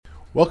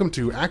Welcome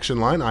to Action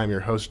Line. I'm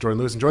your host, Jordan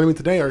Lewis, and joining me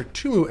today are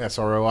two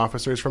SRO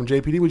officers from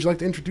JPD. Would you like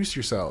to introduce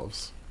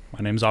yourselves? My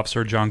name's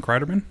Officer John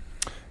Kreiderman.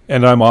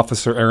 And I'm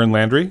Officer Aaron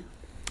Landry.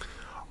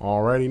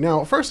 Alrighty.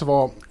 Now, first of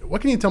all,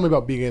 what can you tell me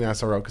about being an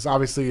SRO? Because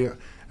obviously,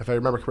 if I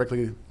remember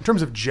correctly, in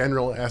terms of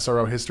general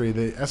SRO history,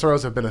 the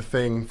SROs have been a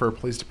thing for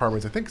police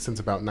departments, I think, since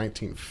about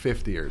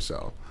 1950 or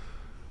so.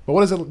 But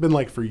what has it been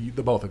like for you,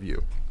 the both of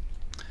you?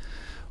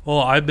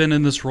 Well, I've been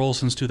in this role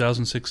since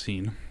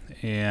 2016,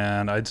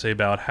 and I'd say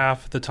about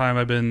half the time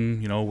I've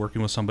been,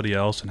 working with somebody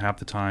else, and half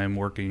the time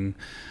working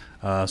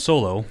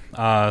solo.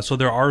 So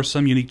there are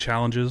some unique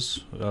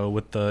challenges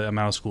with the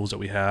amount of schools that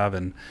we have,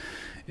 and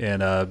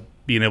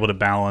being able to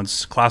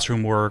balance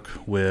classroom work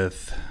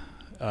with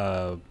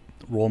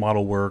role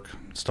model work,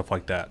 stuff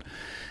like that.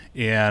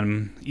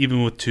 And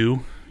even with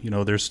two,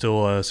 there's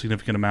still a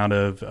significant amount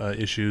of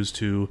issues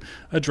to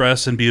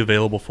address and be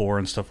available for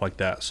and stuff like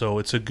that. So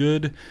it's a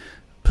good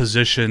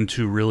position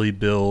to really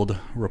build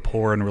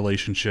rapport and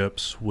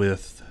relationships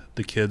with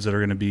the kids that are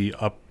going to be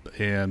up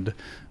and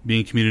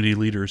being community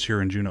leaders here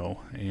in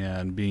Juneau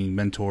and being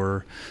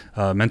mentor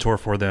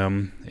for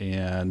them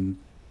and,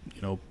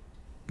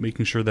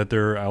 making sure that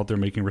they're out there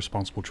making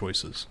responsible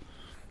choices.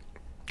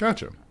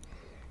 Gotcha.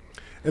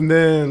 And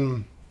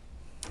then,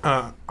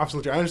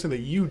 Officer, I understand that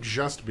you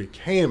just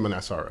became an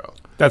SRO.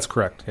 That's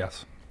correct,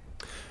 yes.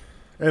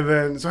 And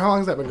then, so how long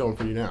has that been going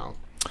for you now?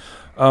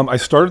 I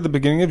started at the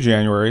beginning of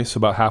January, so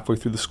about halfway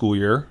through the school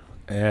year,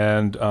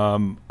 and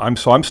I'm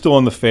still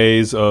in the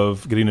phase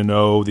of getting to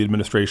know the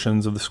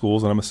administrations of the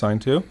schools that I'm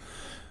assigned to,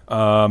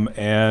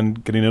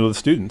 and getting to know the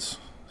students.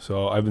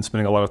 So I've been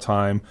spending a lot of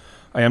time.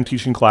 I am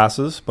teaching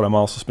classes, but I'm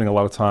also spending a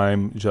lot of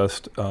time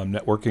just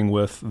networking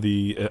with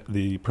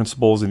the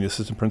principals and the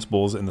assistant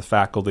principals and the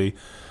faculty,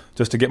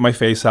 just to get my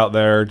face out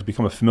there, to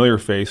become a familiar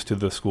face to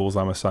the schools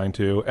I'm assigned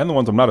to and the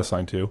ones I'm not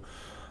assigned to,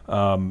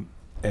 and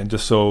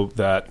just so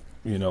that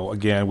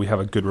again, we have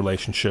a good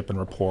relationship and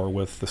rapport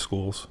with the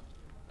schools.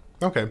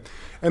 Okay.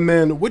 And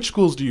then which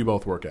schools do you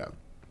both work at?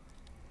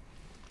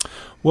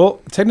 Well,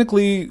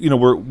 technically,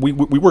 we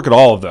work at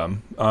all of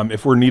them.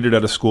 If we're needed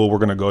at a school, we're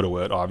going to go to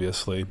it,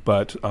 obviously.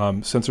 But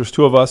since there's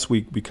two of us,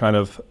 we kind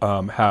of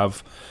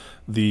have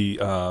we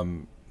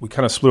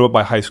kind of split up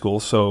by high school.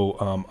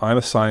 So I'm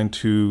assigned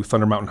to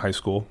Thunder Mountain High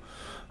School.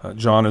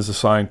 John is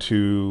assigned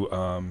to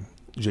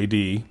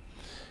JD.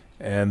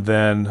 And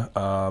then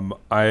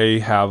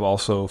I have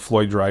also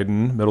Floyd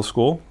Dryden Middle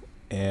School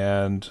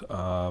and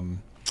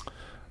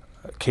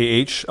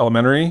KH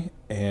Elementary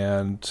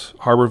and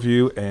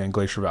Harborview and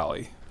Glacier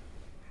Valley.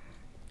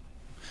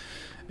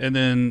 And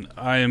then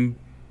I am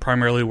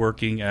primarily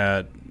working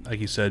at, like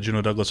you said,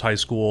 Juneau Douglas High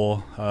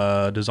School,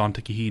 Dazon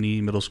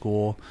Takahini Middle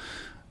School,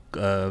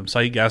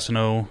 Said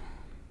Gastineau,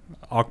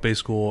 Auk Bay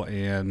School,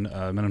 and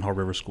Mendenhall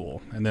River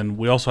School. And then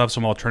we also have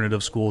some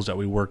alternative schools that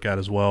we work at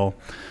as well.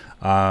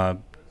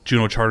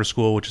 Juneau Charter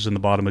School, which is in the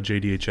bottom of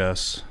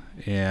JDHS,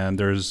 and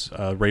there's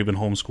Raven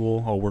Home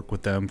School. I'll work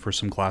with them for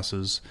some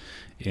classes,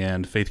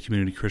 and Faith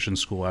Community Christian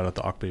School out at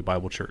the Auk Bay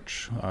Bible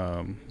Church.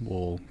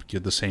 We'll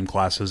get the same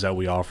classes that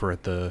we offer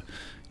at the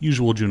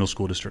usual Juneau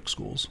School District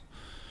schools.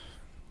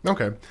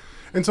 Okay.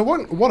 And so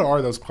what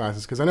are those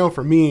classes? Because I know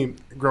for me,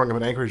 growing up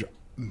in Anchorage,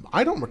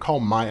 I don't recall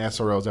my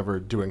SROs ever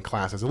doing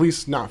classes, at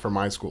least not for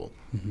my school.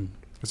 Mm-hmm.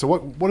 So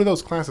what do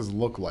those classes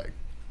look like?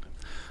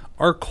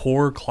 Our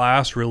core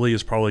class really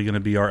is probably going to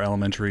be our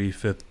elementary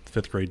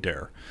fifth grade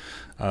DARE.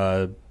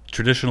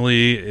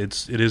 Traditionally,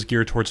 it is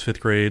geared towards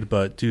fifth grade,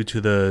 but due to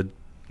the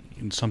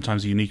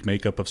sometimes unique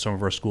makeup of some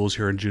of our schools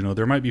here in Juneau,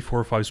 there might be 4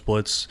 or 5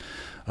 splits.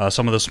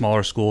 Some of the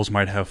smaller schools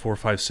might have 4,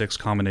 5, 6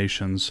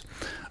 combinations.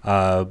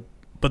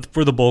 But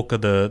for the bulk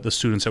of the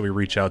students that we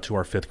reach out to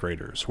are fifth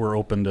graders. We're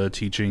open to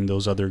teaching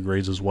those other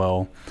grades as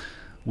well.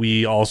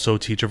 We also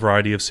teach a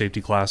variety of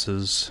safety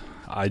classes.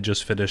 I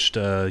just finished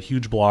a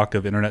huge block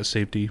of internet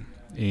safety,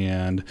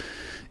 and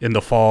in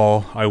the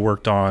fall I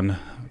worked on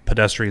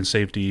pedestrian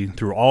safety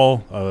through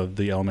all of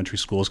the elementary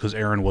schools because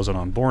Aaron wasn't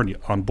on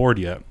board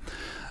yet.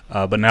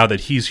 But now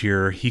that he's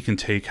here, he can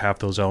take half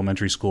those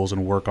elementary schools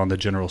and work on the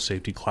general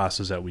safety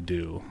classes that we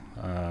do.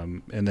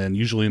 And then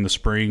usually in the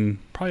spring,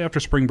 probably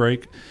after spring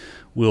break,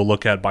 we'll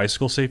look at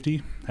bicycle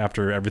safety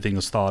after everything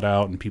is thawed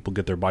out and people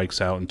get their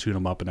bikes out and tune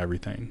them up and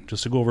everything,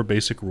 just to go over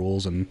basic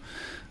rules and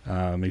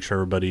make sure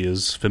everybody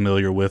is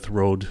familiar with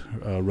road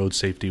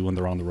safety when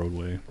they're on the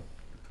roadway.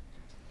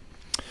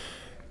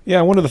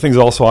 Yeah, one of the things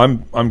also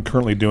I'm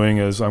currently doing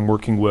is I'm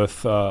working with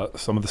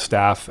some of the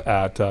staff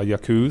at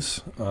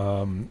Yaku's.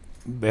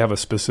 They have a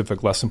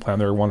specific lesson plan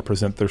they want to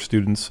present their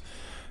students,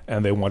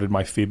 and they wanted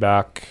my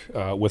feedback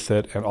with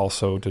it, and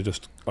also to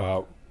just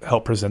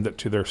help present it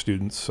to their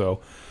students. So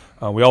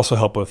we also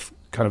help with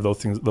kind of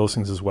those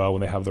things as well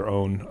when they have their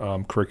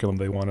own curriculum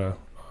they want to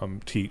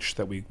teach,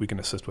 that we can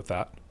assist with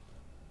that.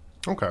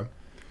 Okay.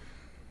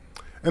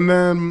 And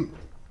then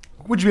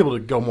would you be able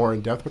to go more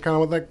in depth with kind of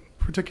what that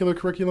particular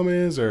curriculum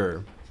is,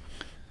 or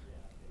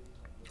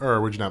or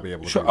would you not be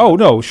able to? Sure. Oh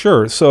no,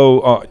 sure.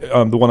 So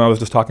the one I was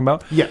just talking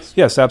about.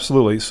 Yes,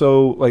 absolutely.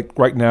 So like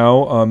right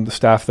now, the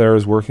staff there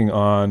is working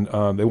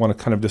on. They want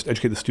to kind of just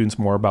educate the students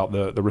more about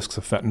the risks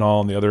of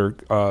fentanyl and the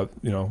other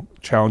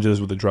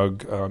challenges with the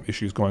drug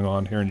issues going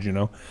on here in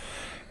Juneau.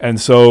 And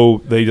so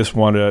they just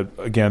want to,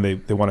 again,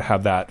 they want to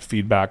have that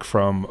feedback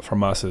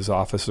from us as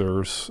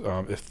officers,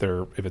 if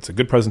it's a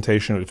good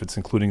presentation, if it's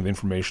including the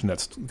information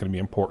that's going to be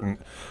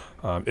important,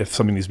 if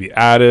something needs to be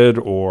added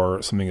or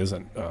something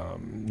isn't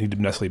need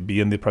to necessarily be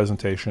in the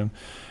presentation,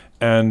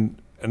 and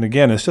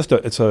again, it's just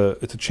it's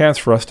a chance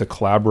for us to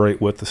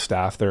collaborate with the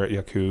staff there at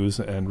Yaku's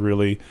and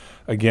really,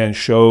 again,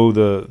 show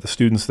the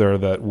students there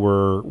that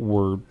we're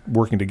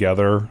working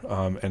together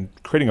and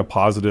creating a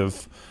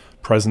positive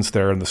presence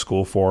there in the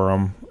school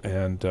forum,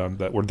 and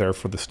that we're there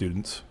for the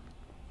students.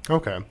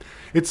 Okay,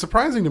 it's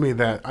surprising to me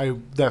that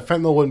that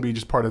fentanyl wouldn't be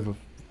just part of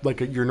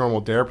your normal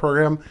DARE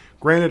program.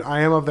 Granted, I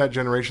am of that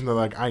generation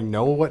that I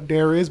know what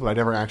DARE is, but I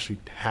never actually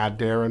had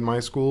DARE in my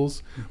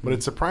schools. Mm-hmm. But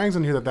it's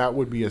surprising to hear that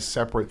would be a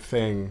separate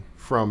thing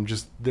from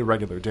just the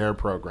regular DARE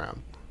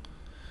program.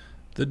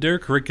 The DARE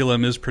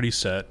curriculum is pretty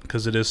set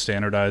because it is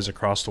standardized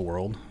across the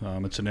world.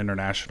 It's an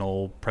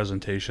international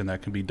presentation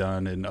that can be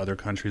done in other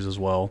countries as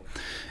well.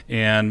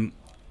 And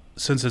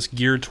since it's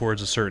geared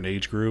towards a certain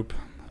age group,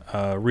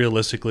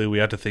 realistically, we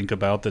have to think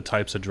about the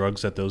types of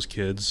drugs that those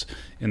kids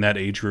in that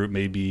age group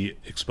may be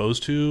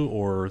exposed to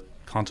or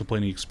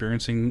contemplating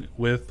experiencing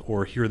with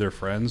or hear their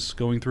friends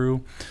going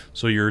through.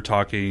 So you're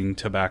talking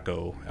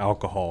tobacco,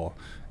 alcohol,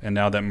 and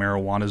now that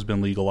marijuana has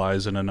been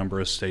legalized in a number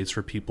of states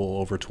for people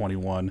over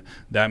 21,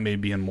 that may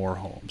be in more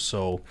homes.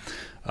 So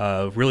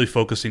really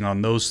focusing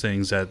on those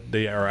things that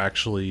they are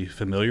actually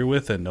familiar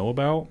with and know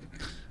about.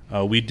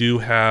 We do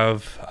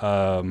have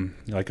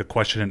a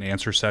question and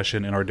answer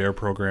session in our DARE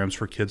programs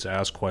for kids to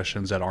ask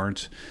questions that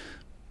aren't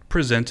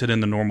presented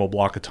in the normal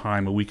block of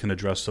time, and we can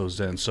address those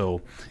then.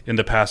 So in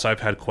the past, I've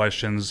had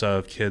questions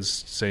of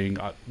kids saying,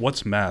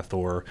 what's meth,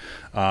 or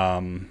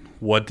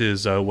what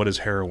is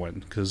heroin?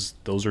 Because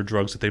those are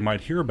drugs that they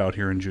might hear about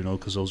here in Juneau,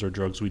 because those are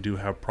drugs we do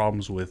have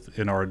problems with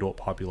in our adult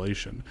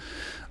population.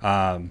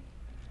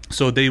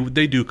 So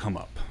they do come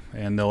up,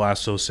 and they'll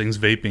ask those things.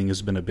 Vaping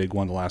has been a big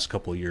one the last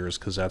couple of years,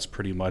 because that's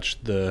pretty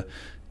much the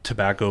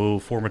tobacco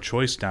form of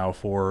choice now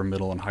for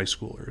middle and high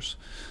schoolers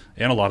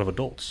and a lot of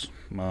adults.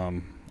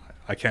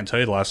 I can't tell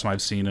you the last time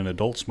I've seen an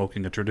adult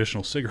smoking a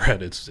traditional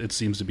cigarette. It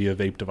seems to be a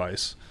vape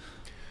device.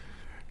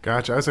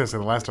 Gotcha. I was going to say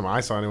the last time I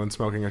saw anyone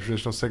smoking a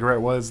traditional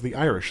cigarette was the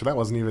Irish. So that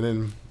wasn't even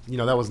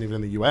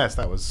in the U.S.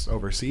 That was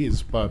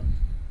overseas. But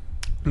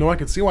no, I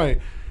can see why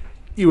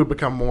you would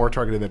become more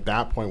targeted at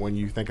that point when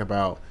you think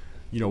about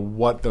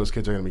what those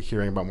kids are going to be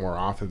hearing about more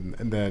often.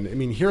 And then,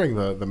 hearing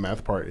the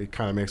meth part, it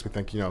kind of makes me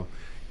think,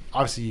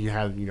 obviously you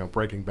had,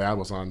 Breaking Bad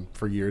was on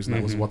for years, and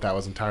that was what that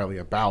was entirely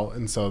about.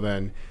 And so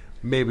then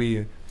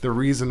maybe the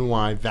reason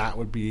why that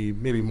would be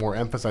maybe more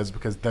emphasized is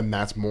because then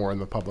that's more in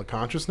the public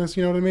consciousness,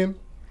 you know what I mean?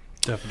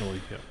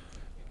 Definitely, yeah.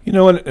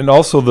 And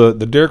also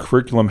the DARE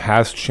curriculum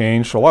has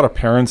changed. So a lot of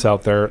parents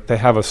out there, they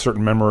have a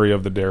certain memory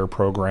of the DARE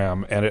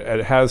program, and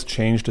it has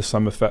changed to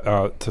some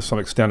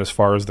extent as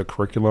far as the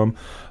curriculum.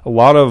 A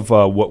lot of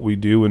what we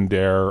do in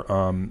DARE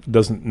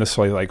doesn't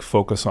necessarily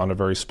focus on a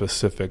very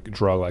specific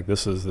drug, like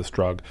this is this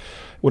drug.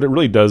 What it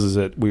really does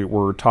is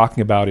we're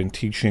talking about and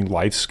teaching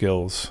life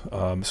skills.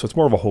 So it's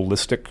more of a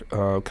holistic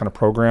kind of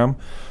program.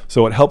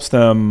 So it helps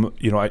them,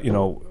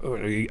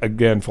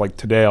 again, for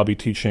today, I'll be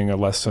teaching a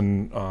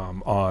lesson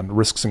on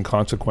risks and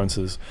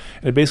consequences.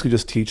 And it basically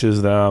just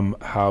teaches them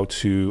how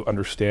to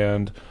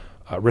understand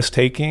risk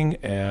taking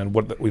and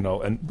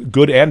and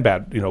good and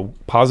bad,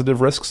 positive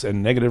risks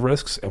and negative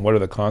risks, and what are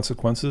the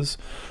consequences.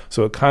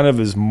 So it kind of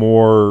is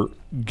more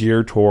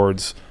geared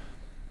towards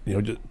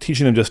just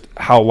teaching them just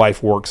how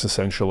life works,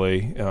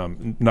 essentially,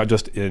 not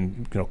just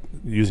in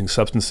using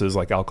substances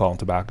like alcohol and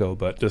tobacco,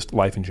 but just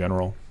life in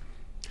general.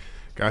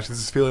 Gosh, this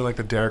is feeling like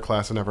the DARE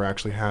class I never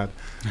actually had.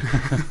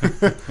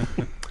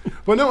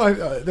 But no,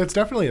 that's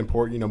definitely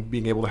important,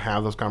 being able to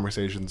have those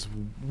conversations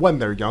when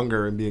they're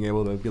younger and being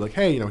able to be like,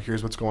 hey,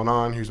 here's what's going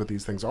on, here's what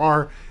these things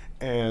are.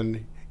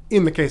 And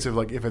in the case of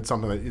if it's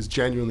something that is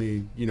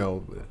genuinely,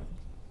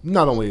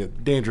 not only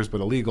dangerous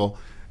but illegal,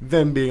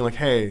 then being like,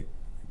 hey,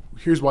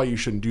 here's why you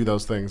shouldn't do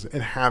those things,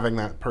 and having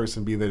that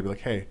person be there to be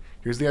like, hey,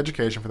 here's the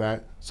education for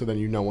that, so then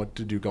you know what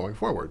to do going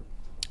forward.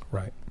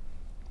 Right.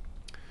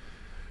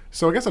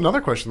 So I guess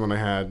another question that I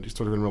had,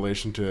 sort of in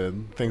relation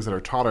to things that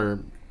are taught, are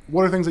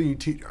what are things that you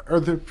teach? Are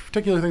there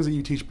particular things that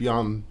you teach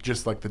beyond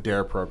just the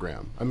DARE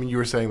program? You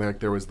were saying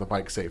there was the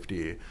bike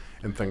safety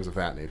and things of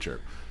that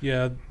nature.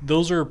 Yeah,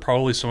 those are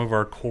probably some of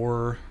our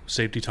core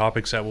safety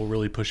topics that we'll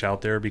really push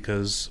out there,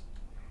 because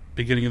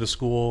beginning of the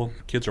school,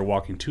 kids are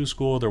walking to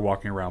school, they're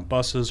walking around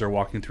buses, they're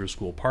walking through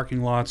school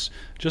parking lots.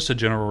 Just a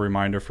general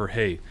reminder for,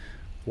 hey,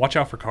 watch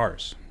out for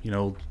cars.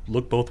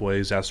 Look both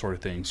ways, that sort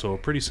of thing. So a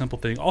pretty simple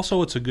thing.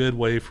 Also, it's a good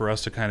way for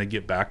us to kind of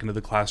get back into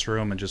the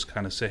classroom and just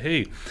kind of say,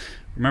 hey,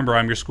 remember,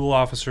 I'm your school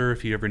officer.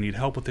 If you ever need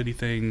help with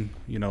anything,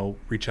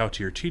 reach out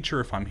to your teacher.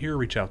 If I'm here,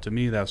 reach out to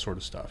me, that sort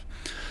of stuff.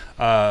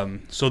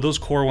 So those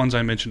core ones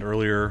I mentioned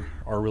earlier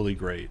are really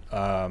great.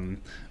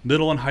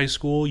 Middle and high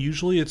school,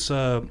 usually it's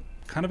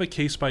kind of a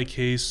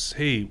case-by-case,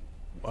 hey,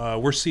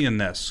 we're seeing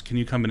this. Can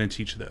you come in and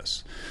teach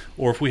this?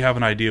 Or if we have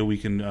an idea, we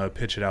can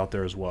pitch it out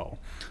there as well.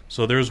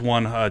 So there's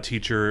one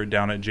teacher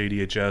down at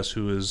JDHS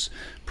who is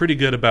pretty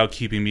good about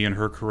keeping me in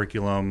her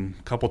curriculum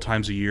a couple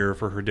times a year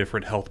for her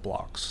different health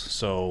blocks.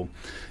 So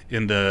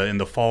in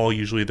the fall,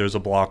 usually there's a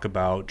block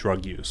about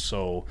drug use.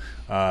 So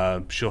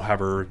she'll have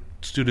her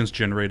students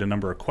generate a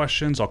number of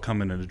questions. I'll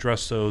come in and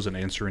address those and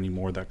answer any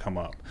more that come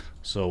up.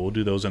 So we'll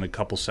do those in a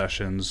couple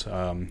sessions.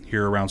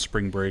 Here around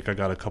spring break, I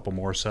got a couple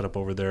more set up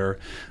over there.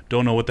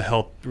 Don't know what the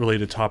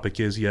health-related topic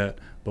is yet,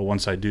 but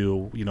once I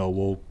do,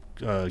 we'll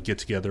get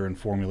together and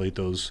formulate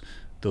those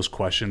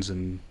questions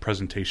and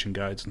presentation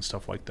guides and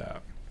stuff like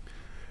that.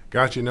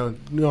 Gotcha. No,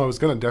 I was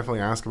going to definitely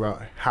ask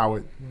about how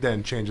it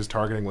then changes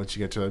targeting once you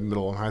get to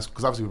middle and high school,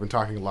 because obviously we've been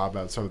talking a lot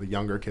about some of the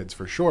younger kids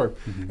for sure,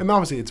 and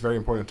obviously it's very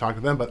important to talk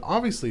to them, but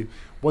obviously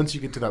once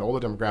you get to that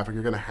older demographic,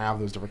 you're going to have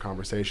those different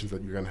conversations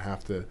that you're going to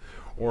have to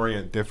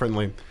orient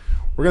differently.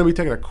 We're going to be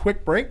taking a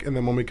quick break, and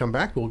then when we come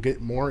back, we'll get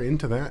more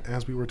into that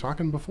as we were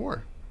talking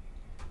before.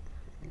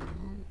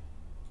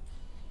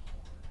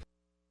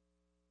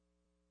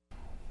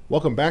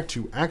 Welcome back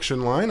to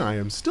Action Line. I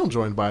am still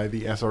joined by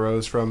the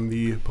SROs from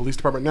the police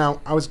department. Now,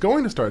 I was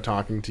going to start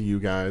talking to you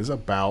guys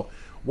about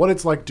what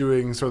it's like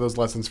doing sort of those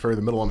lessons for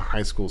the middle and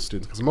high school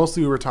students, because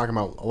mostly we were talking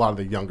about a lot of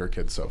the younger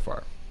kids so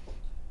far.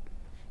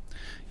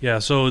 Yeah,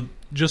 so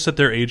just at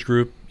their age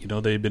group,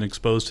 they've been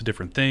exposed to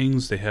different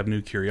things. They have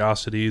new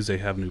curiosities. They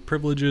have new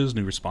privileges,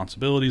 new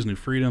responsibilities, new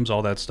freedoms,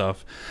 all that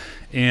stuff.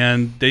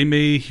 And they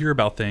may hear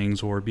about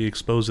things or be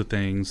exposed to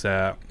things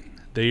that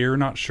they are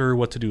not sure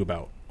what to do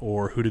about,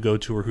 or who to go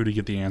to, or who to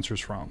get the answers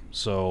from.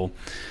 So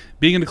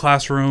being in the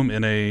classroom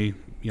in a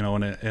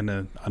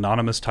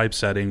anonymous type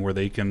setting where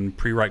they can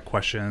pre-write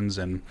questions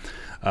and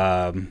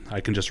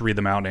I can just read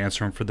them out and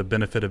answer them for the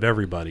benefit of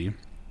everybody.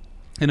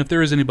 And if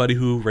there is anybody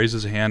who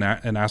raises a hand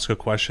and asks a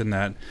question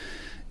that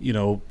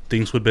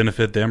thinks would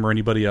benefit them or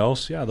anybody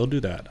else, yeah, they'll do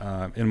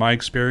that. In my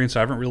experience,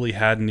 I haven't really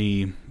had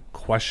any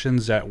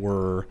questions that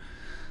were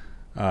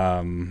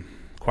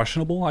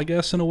questionable, I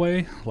guess, in a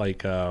way. Like,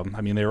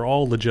 they were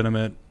all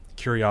legitimate,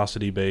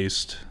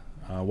 curiosity-based.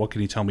 What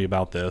can you tell me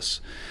about this?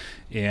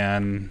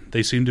 And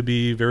they seemed to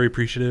be very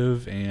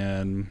appreciative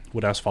and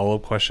would ask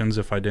follow-up questions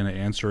if I didn't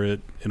answer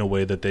it in a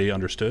way that they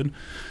understood.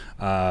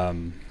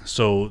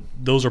 So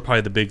those are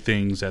probably the big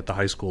things at the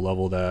high school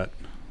level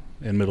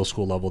and middle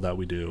school level that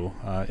we do.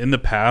 In the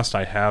past,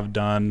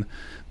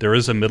 there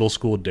is a middle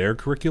school DARE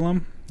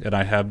curriculum, and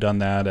I have done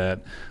that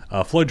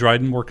at Floyd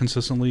Dryden more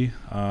consistently.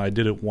 I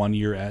did it 1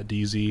 year at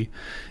DZ,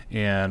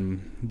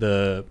 and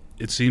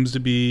it seems to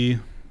be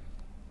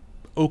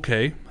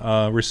okay,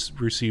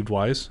 received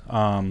wise,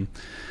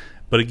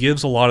 but it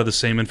gives a lot of the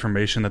same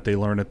information that they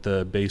learn at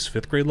the base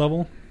 5th grade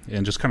level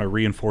and just kind of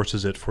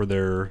reinforces it for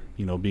their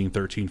being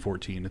 13,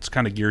 14. It's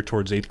kind of geared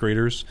towards 8th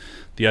graders.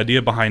 The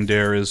idea behind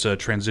DARE is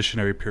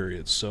transitionary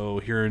periods. So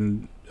here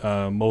in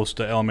most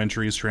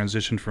elementaries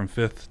transition from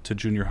 5th to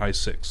junior high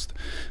 6th,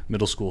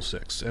 middle school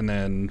 6th, and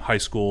then high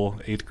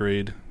school 8th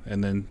grade,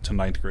 and then to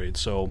 9th grade.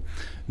 So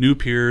new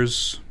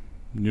peers,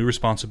 new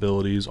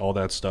responsibilities, all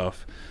that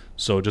stuff.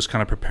 So just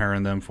kind of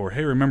preparing them for,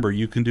 hey, remember,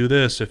 you can do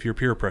this if you're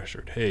peer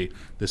pressured. Hey,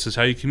 this is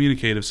how you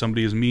communicate if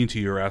somebody is mean to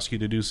you or asks you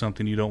to do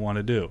something you don't want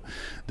to do.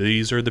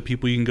 These are the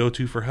people you can go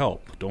to for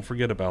help. Don't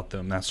forget about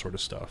them, that sort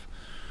of stuff.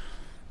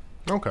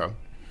 Okay.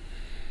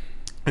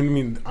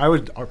 I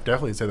would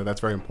definitely say that that's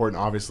very important,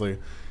 obviously,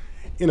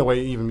 in a way,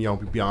 even,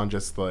 beyond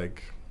just,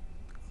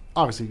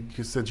 obviously,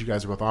 since you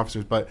guys are both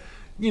officers, but,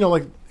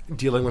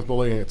 dealing with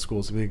bullying at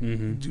schools,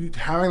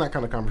 having that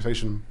kind of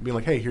conversation, being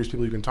like, hey, here's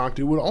people you can talk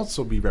to, would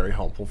also be very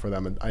helpful for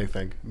them, I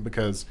think,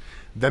 because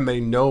then they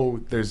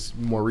know there's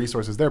more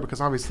resources there, because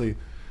obviously,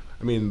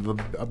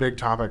 a big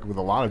topic with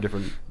a lot of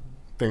different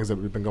things that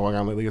we've been going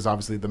on lately is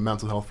obviously the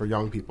mental health for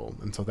young people,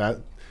 and so that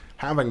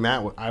having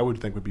that, I would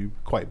think, would be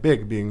quite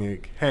big, being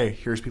like, hey,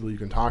 here's people you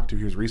can talk to,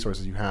 here's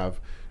resources you have,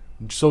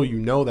 so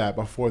that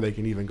before they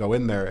can even go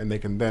in there, and they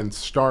can then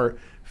start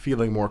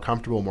feeling more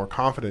comfortable, more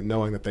confident,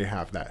 knowing that they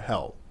have that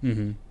help.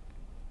 Mm-hmm.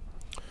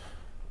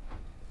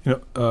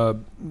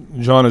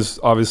 John has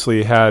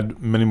obviously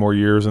had many more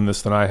years in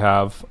this than I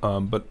have,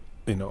 but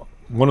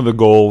one of the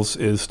goals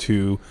is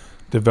to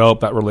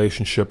develop that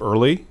relationship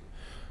early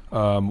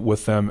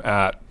with them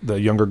at the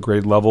younger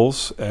grade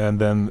levels, and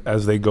then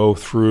as they go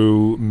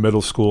through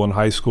middle school and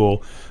high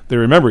school, they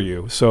remember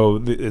you. So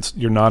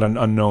you're not an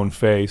unknown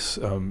face.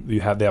 They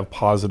have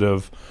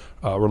positive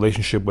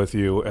relationship with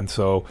you, and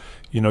so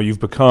you've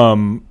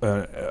become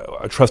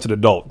a trusted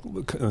adult,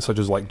 such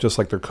as just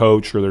like their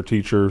coach or their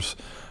teachers.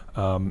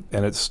 And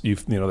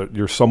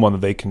you're someone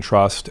that they can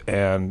trust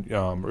and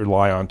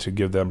rely on to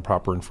give them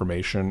proper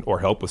information or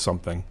help with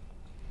something.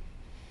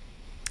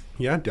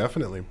 Yeah,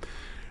 definitely.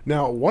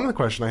 Now, one of the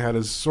questions I had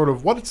is sort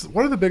of what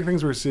are the big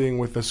things we're seeing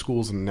with the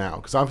schools now?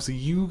 Because obviously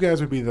you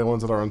guys would be the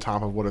ones that are on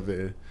top of what are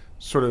the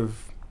sort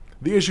of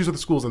the issues with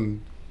the schools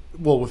and,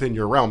 well, within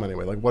your realm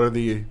anyway. Like, what are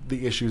the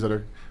issues that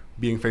are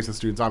being faced with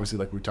students? Obviously,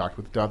 like we talked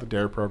with the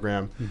DARE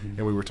program,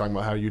 and we were talking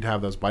about how you'd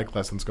have those bike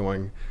lessons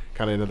going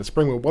kind of into the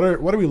spring.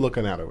 But what are we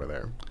looking at over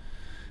there?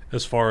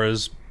 As far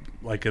as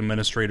like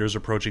administrators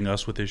approaching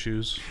us with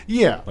issues?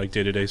 Yeah. Like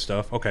day-to-day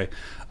stuff? Okay.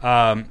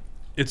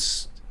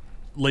 It's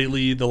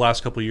lately, the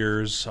last couple of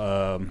years,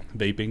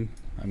 vaping.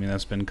 I mean,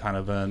 that's been kind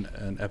of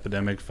an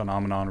epidemic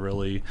phenomenon,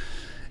 really.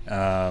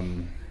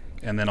 And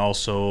then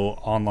also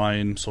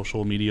online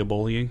social media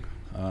bullying.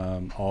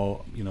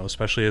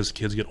 Especially as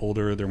kids get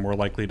older, they're more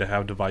likely to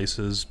have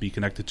devices, be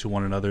connected to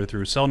one another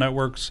through cell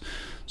networks,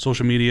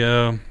 social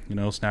media,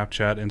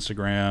 Snapchat,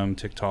 Instagram,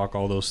 TikTok,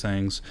 all those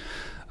things.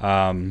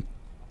 And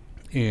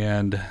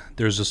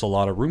there's just a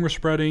lot of rumor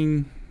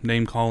spreading,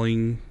 name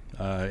calling,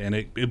 and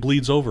it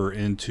bleeds over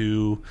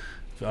into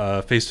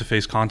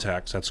face-to-face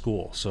contacts at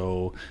school.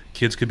 So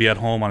kids could be at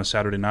home on a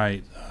Saturday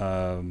night,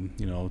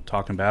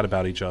 talking bad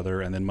about each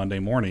other, and then Monday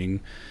morning,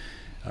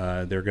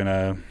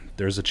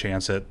 there's a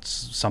chance that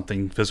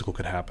something physical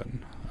could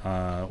happen,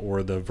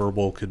 or the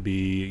verbal could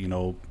be,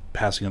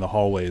 passing in the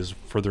hallways,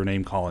 further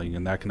name calling,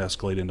 and that can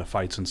escalate into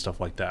fights and stuff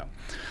like that.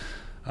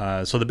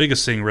 So the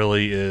biggest thing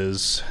really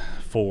is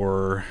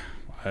for,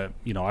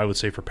 I would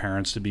say for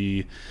parents to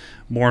be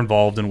more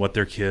involved in what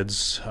their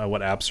kids,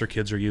 what apps their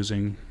kids are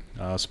using,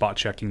 spot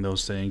checking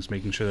those things,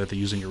 making sure that they're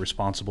using it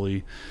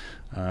responsibly,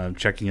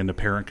 checking into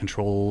parent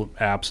control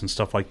apps and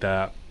stuff like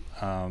that.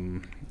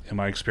 In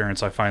my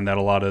experience, I find that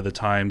a lot of the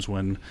times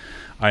when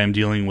I am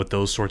dealing with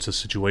those sorts of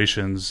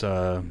situations,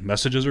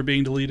 messages are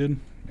being deleted,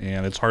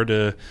 and it's hard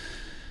to,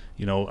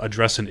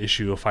 address an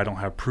issue if I don't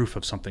have proof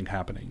of something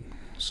happening.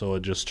 So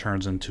it just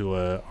turns into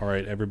all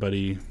right,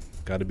 everybody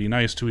got to be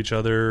nice to each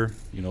other,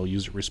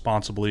 use it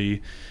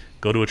responsibly,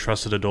 go to a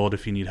trusted adult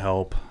if you need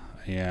help.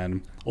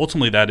 And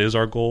ultimately, that is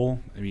our goal.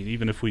 I mean,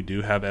 even if we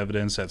do have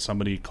evidence that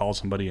somebody calls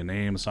somebody a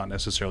name, it's not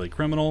necessarily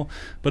criminal.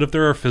 But if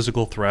there are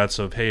physical threats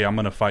of, hey, I'm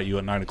going to fight you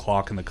at 9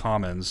 o'clock in the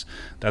Commons,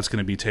 that's going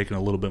to be taken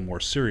a little bit more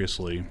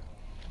seriously.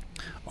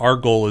 Our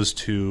goal is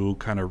to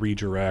kind of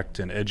redirect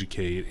and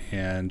educate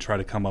and try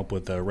to come up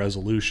with a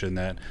resolution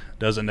that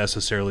doesn't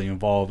necessarily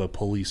involve a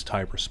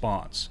police-type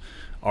response.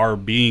 Our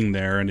being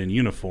there and in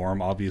uniform,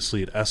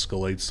 obviously it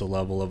escalates the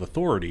level of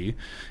authority,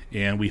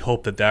 and we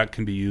hope that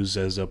can be used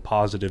as a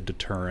positive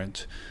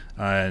deterrent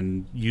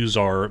and use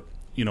our,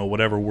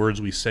 whatever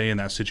words we say in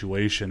that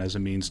situation as a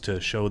means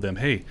to show them,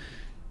 hey,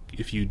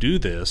 if you do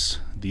this,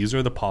 these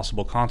are the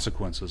possible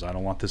consequences. I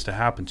don't want this to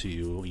happen to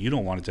you. You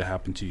don't want it to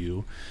happen to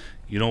you.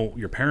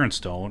 Your parents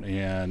don't,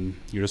 and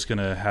you're just going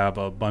to have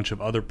a bunch of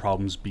other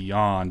problems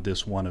beyond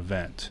this one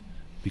event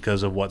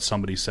because of what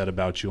somebody said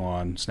about you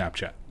on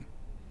Snapchat.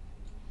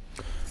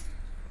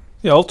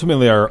 Yeah,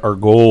 ultimately, our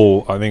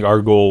goal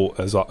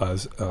as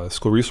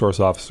school resource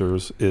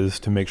officers is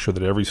to make sure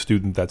that every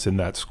student that's in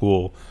that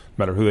school,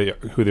 no matter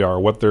who they are,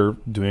 what they're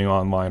doing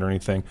online or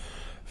anything,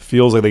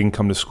 feels like they can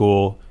come to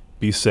school,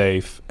 be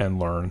safe, and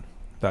learn.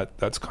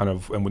 That's kind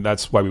of, and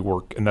that's why we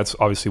work, and that's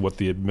obviously what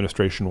the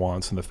administration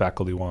wants and the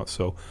faculty wants.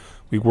 So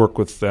we work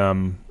with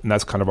them, and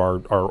that's kind of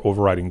our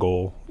overriding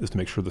goal, is to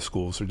make sure the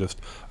schools are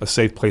just a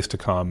safe place to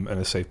come and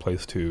a safe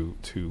place to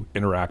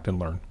interact and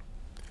learn.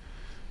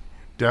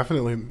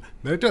 Definitely.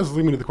 That does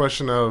lead me to the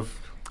question of,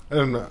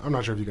 I'm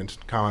not sure if you can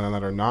comment on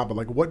that or not, but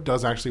like what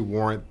does actually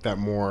warrant that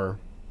more,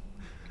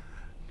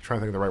 I'm trying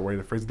to think of the right way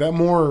to phrase it, that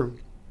more,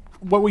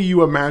 what would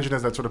you imagine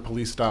as that sort of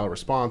police style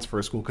response for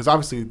a school? Because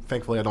obviously,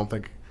 thankfully,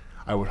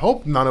 I would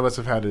hope none of us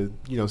have had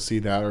to, see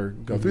that or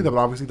go through that, but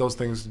obviously those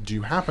things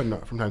do happen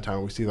from time to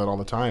time. We see that all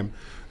the time.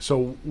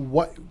 So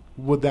what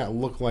would that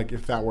look like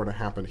if that were to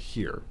happen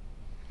here?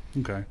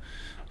 Okay.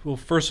 Well,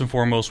 first and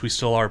foremost, we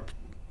still are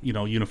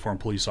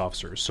uniformed police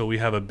officers. So we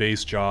have a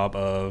base job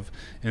of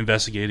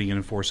investigating and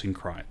enforcing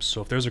crimes.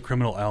 So if there's a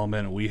criminal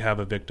element and we have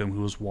a victim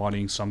who is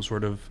wanting some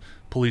sort of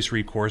police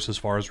recourse as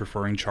far as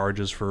referring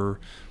charges for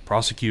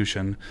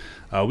prosecution,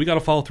 we got to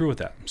follow through with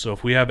that. So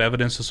if we have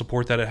evidence to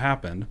support that it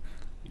happened,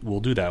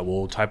 we'll do that.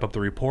 We'll type up the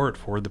report,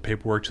 forward the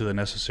paperwork to the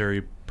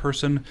necessary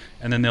person,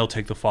 and then they'll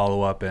take the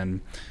follow-up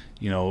and,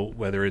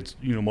 whether it's,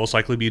 most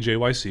likely be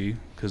JYC,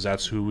 because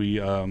that's who we,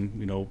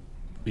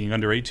 being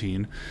under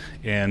 18,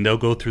 and they'll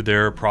go through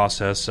their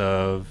process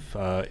of,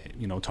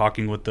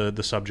 talking with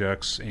the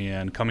subjects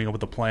and coming up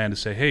with a plan to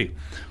say, hey,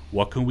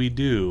 what can we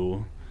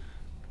do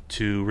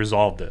to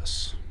resolve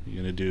this?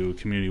 You're going to do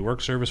community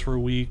work service for a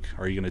week?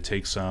 Are you going to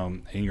take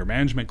some anger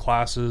management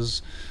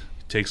classes,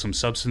 take some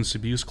substance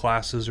abuse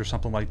classes or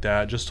something like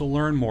that, just to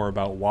learn more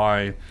about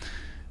why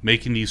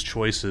making these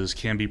choices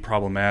can be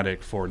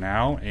problematic for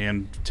now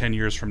and 10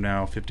 years from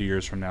now, 50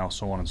 years from now,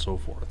 so on and so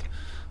forth.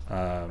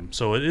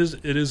 So it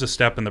is a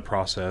step in the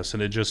process,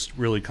 and it just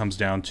really comes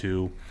down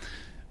to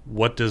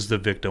what does the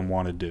victim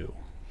want to do.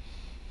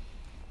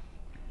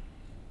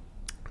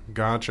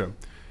 Gotcha.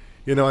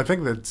 I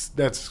think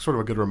that's sort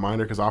of a good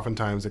reminder because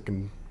oftentimes it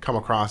can come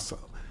across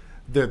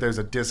that there's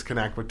a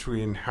disconnect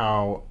between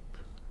how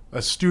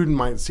a student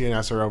might see an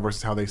SRO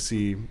versus how they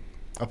see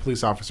a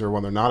police officer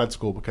when they're not at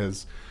school,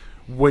 because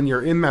when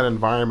you're in that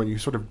environment, you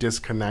sort of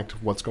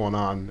disconnect what's going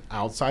on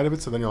outside of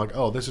it. So then you're like,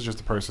 oh, this is just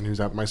a person who's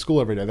at my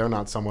school every day. They're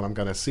not someone I'm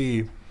going to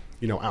see,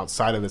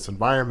 outside of this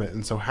environment.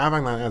 And so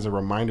having that as a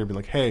reminder, be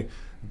like, hey,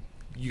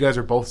 you guys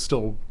are both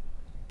still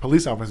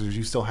police officers.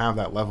 You still have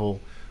that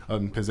level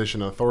of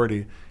position of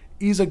authority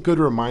is a good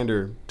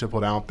reminder to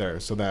put out there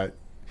so that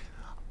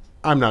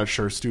I'm not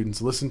sure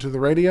students listen to the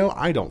radio.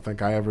 I don't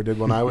think I ever did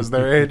when I was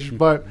their age,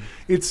 but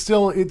it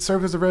serves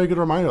as a very good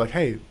reminder. Like,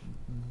 hey,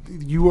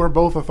 you are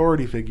both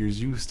authority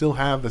figures. You still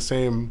have the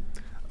same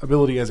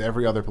ability as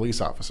every other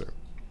police officer.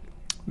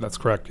 That's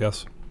correct.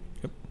 Yes.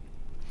 Yep.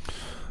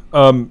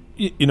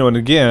 And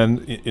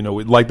again,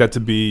 we'd like that to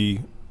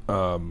be.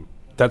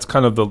 That's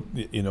kind of the.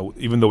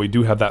 Even though we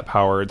do have that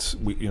power,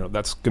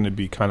 that's going to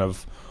be kind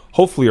of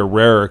hopefully a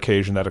rare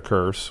occasion that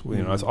occurs.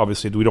 As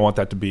obviously we don't want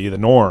that to be the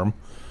norm,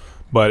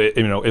 but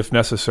if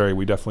necessary,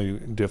 we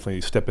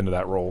definitely step into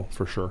that role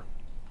for sure.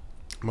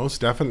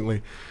 Most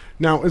definitely.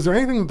 Now, is there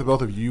anything that the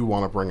both of you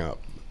want to bring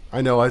up?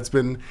 I know it's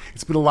been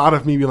a lot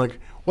of me being like,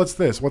 what's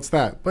this? What's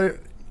that? But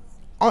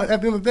at the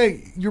end of the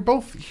day, you're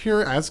both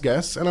here as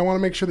guests, and I want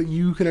to make sure that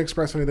you can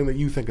express anything that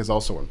you think is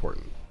also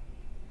important.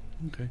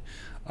 Okay.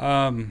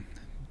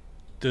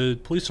 The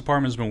police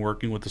department has been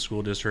working with the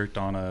school district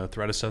on a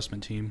threat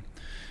assessment team,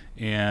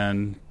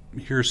 and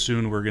here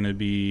soon we're going to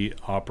be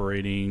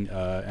operating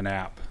an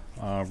app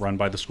run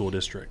by the school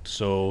district.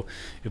 So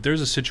if there's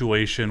a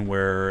situation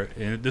where,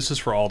 and this is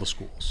for all the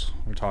schools,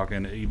 we're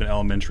talking even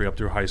elementary up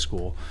through high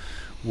school,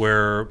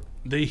 where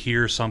they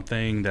hear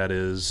something that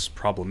is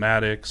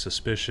problematic,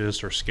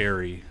 suspicious, or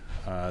scary,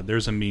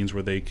 there's a means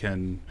where they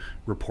can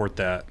report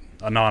that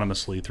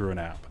anonymously through an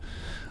app.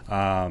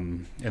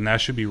 And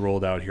that should be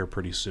rolled out here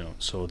pretty soon.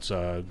 So it's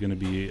going to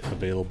be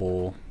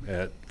available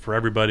for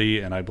everybody,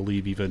 and I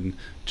believe even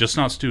just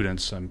not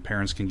students,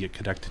 parents can get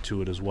connected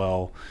to it as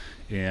well.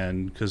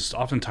 And because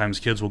oftentimes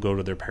kids will go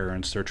to their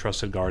parents, their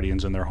trusted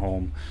guardians in their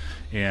home,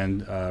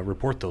 and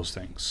report those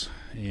things.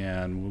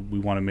 And we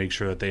want to make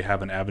sure that they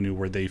have an avenue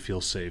where they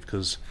feel safe,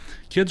 because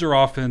kids are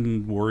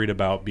often worried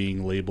about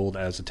being labeled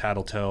as a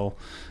tattletale,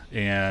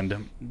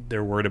 and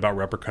they're worried about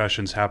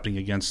repercussions happening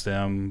against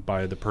them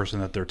by the person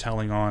that they're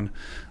telling on,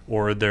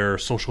 or their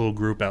social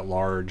group at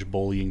large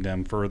bullying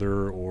them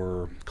further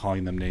or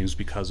calling them names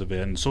because of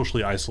it and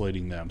socially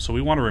isolating them. So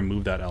we want to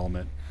remove that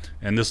element,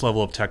 and this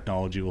level of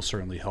technology will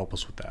certainly help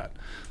us with that.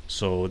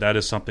 So that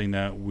is something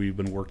that we've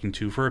been working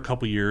to for a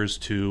couple years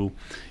to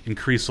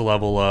increase the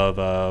level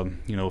of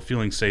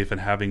feeling safe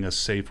and having a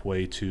safe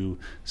way to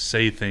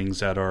say things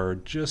that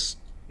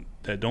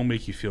don't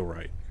make you feel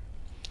right.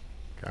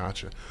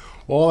 Gotcha.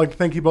 Well, I'd like to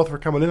thank you both for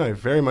coming in. I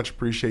very much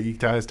appreciate you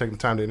guys taking the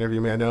time to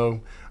interview me.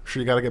 I'm sure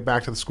you got to get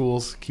back to the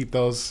schools, keep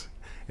those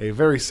a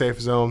very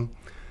safe zone.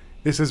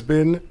 This has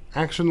been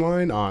Action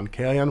Line on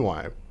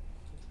KINY.